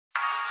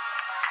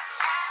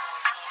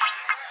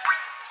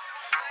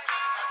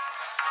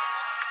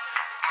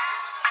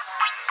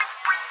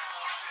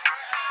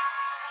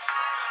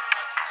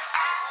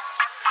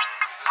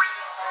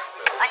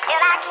Good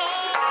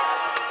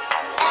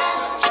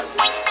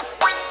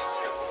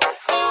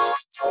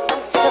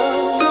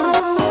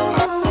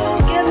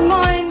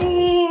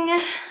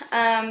morning.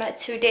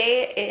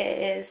 Today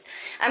is,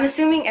 I'm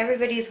assuming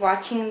everybody's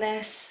watching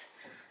this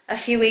a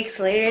few weeks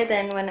later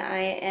than when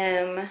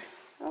I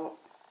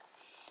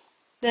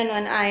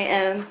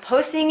am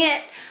posting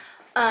it.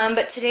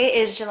 But today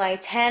is July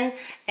 10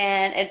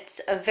 and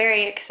it's a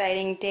very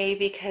exciting day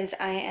because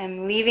I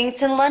am leaving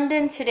to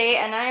London today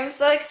and I am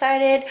so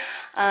excited.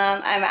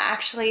 I'm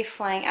actually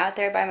flying out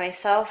there by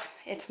myself.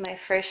 It's my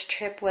first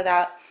trip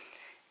without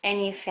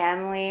any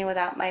family,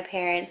 without my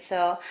parents,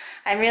 so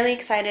I'm really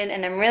excited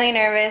and I'm really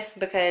nervous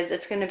because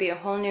it's going to be a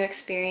whole new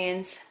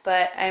experience,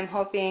 but I'm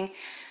hoping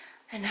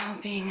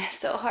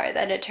so hard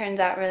that it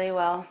turns out really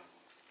well.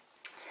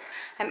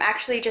 I'm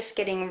actually just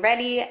getting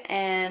ready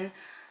and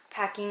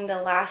packing the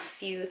last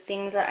few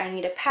things that I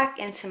need to pack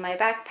into my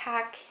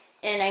backpack,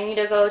 and I need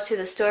to go to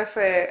the store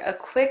for a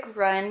quick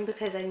run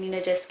because I need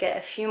to just get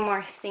a few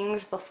more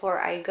things before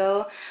I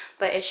go,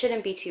 but it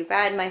shouldn't be too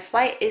bad. My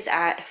flight is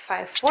at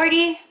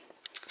 5:40.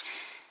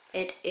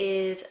 It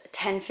is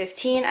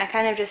 10:15. I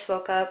kind of just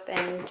woke up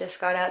and just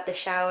got out the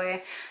shower,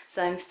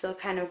 so I'm still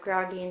kind of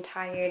groggy and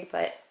tired,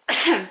 but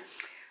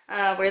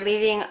we're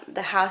leaving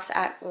the house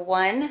at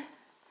 1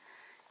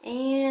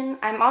 and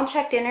I'm all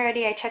checked in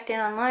already. I checked in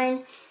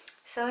online.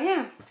 So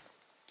yeah,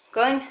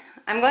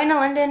 I'm going to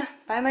London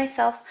by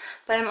myself,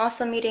 but I'm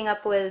also meeting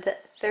up with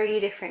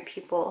 30 different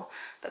people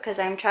because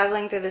I'm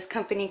traveling through this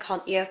company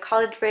called EF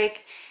College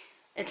Break.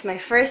 It's my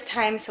first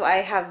time, so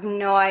I have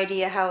no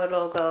idea how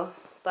it'll go,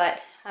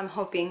 but I'm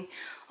hoping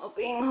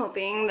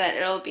that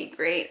it'll be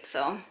great.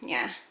 So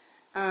yeah.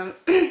 So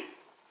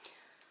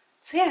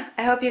yeah,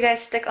 I hope you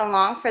guys stick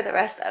along for the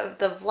rest of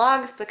the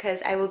vlogs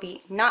because I will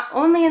be not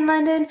only in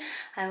London,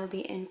 I will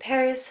be in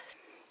Paris.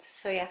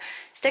 So yeah,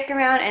 stick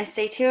around and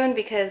stay tuned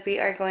because we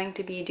are going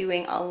to be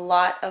doing a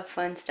lot of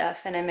fun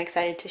stuff and I'm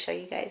excited to show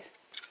you guys.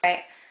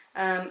 Alright,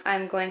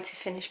 I'm going to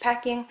finish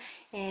packing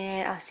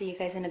and I'll see you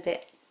guys in a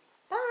bit.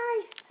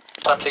 Bye!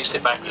 Please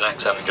sit back,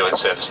 relax and enjoy the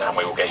service and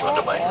we will get you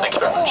underway. Thank you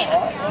very much.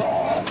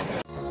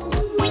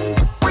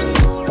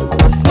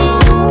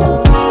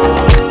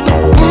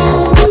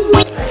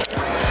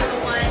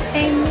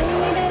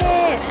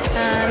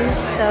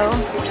 So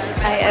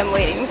I am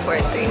waiting for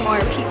 3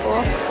 more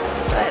people,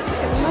 but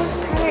for the most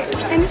part,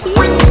 I'm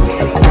here.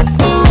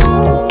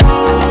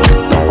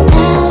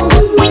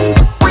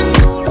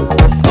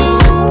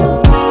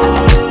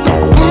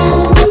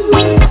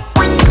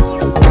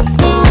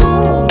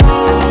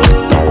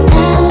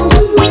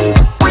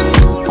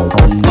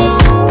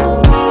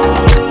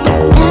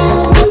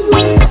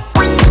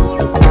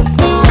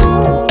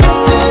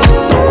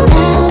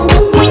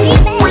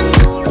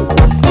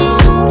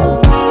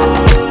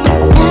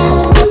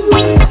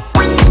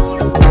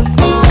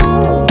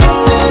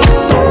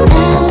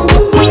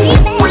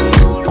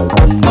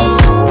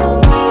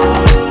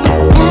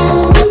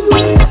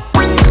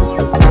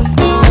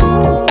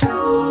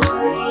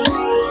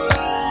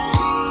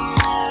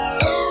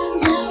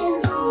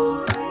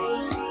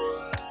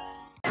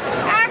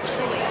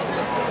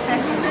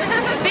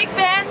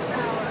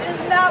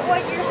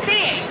 What you're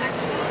seeing.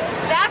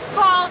 That's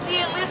called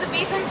the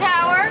Elizabethan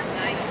Tower.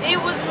 It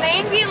was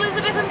named the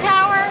Elizabethan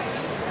Tower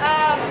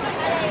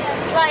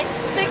like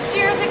 6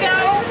 years ago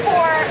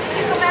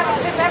to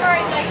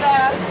commemorate like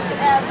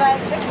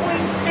the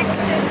Queen's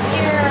 60th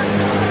year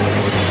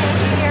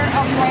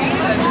of reign.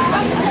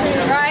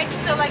 Right?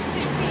 So like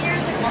 6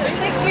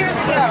 years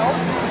ago,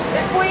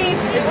 the Queen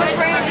was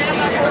reigning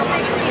for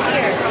 60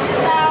 years.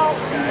 She's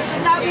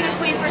now been a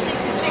Queen for 66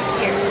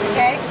 years.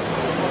 Okay.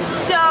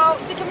 So,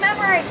 to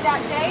commemorate that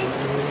day,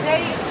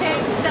 they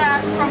changed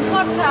that from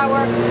Clock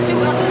Tower to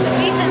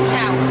Elizabethan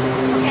Tower,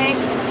 okay?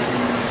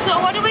 So,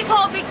 what do we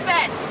call Big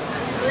Ben?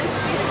 It's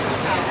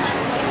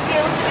the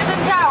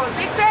Elizabethan Tower.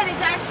 Big Ben is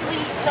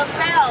actually the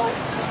bell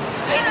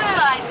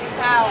inside the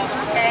tower,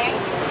 okay?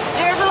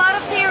 There's a lot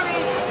of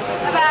theories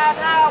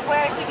about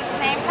where it took its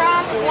name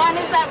from. One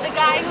is that the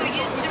guy who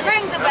used to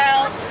ring the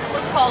bell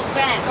was called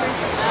Ben.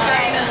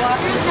 Okay?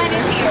 There's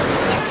many theories.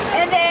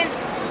 And then,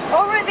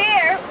 over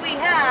there, we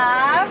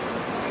have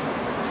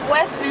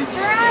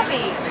Westminster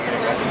Abbey.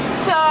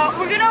 So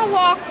we're gonna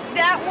walk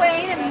that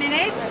way in a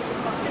minute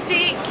to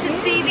see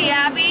the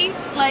Abbey,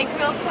 like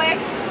real quick.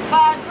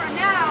 But for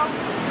now,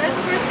 let's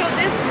first go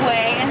this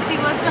way and see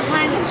what's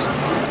behind it.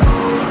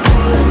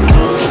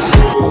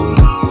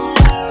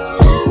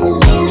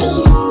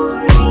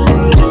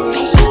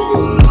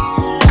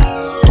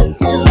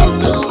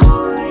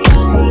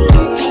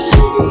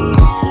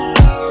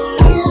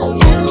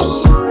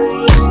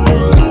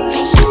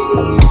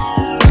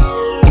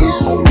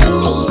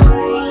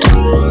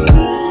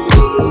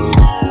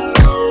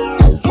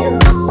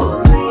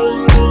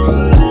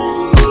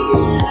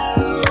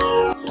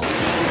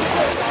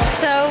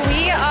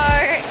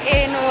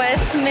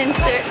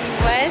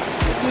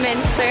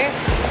 Westminster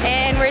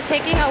and we're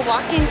taking a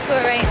walking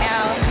tour right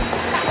now.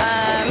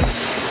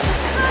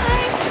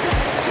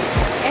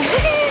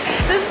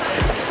 This is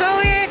so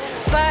weird,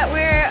 but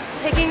we're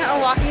taking a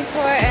walking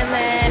tour, and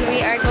then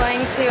we are going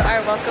to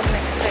our welcome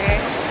mixer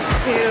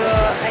to,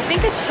 I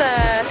think it's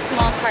a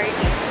small party.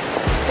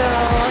 So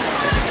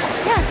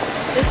yeah,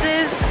 this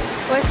is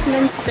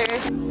Westminster.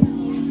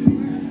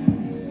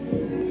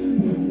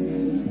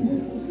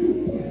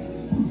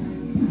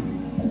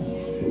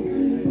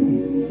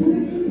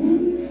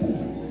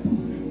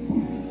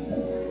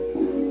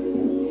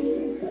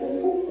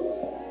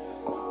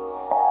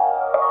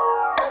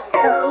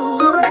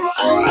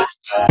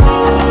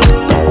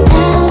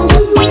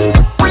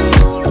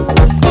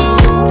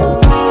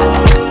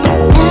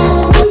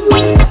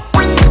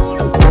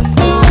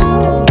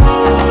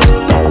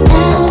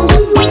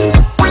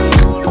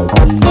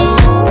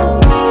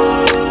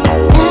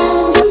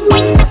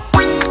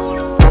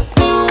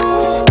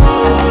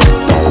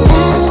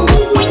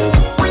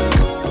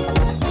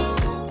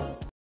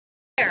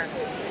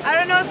 I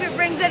don't know if it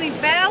rings any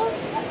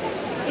bells.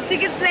 It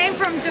took its name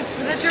from the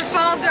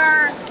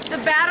Trafalgar, the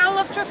Battle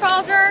of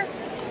Trafalgar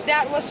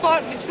that was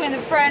fought between the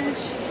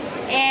French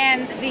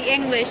and the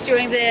English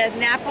during the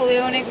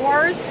Napoleonic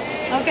Wars.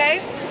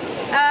 Okay,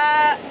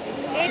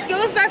 it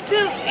goes back to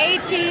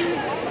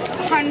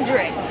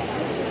 1800.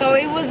 So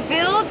it was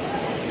built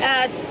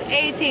at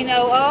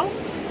 1800,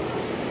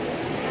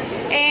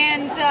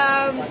 and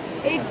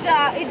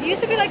it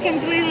used to be like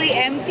completely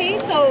empty.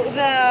 So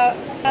the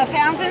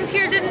fountains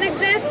here didn't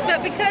exist,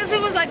 but because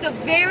it was like a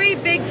very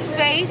big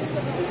space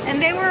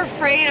and they were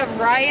afraid of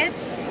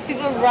riots,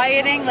 people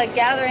rioting, like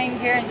gathering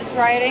here and just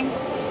rioting,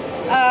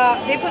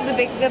 they put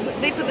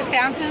the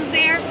fountains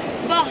there.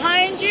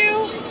 Behind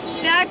you,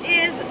 that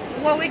is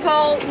what we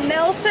call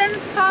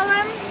Nelson's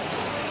column,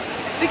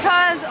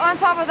 because on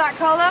top of that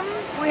column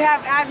we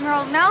have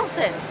Admiral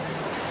Nelson,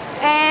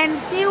 and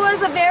he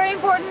was a very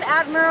important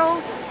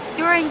admiral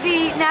during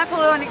the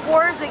Napoleonic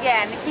Wars.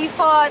 Again, he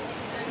fought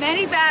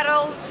many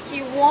battles,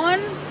 he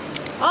won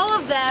all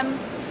of them.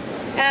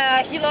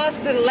 He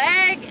lost a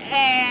leg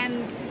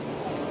and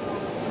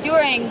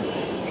during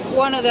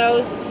one of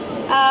those,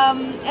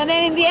 and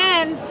then in the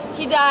end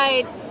he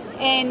died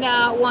in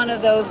one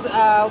of those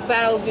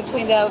battles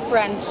between the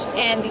French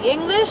and the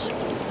English.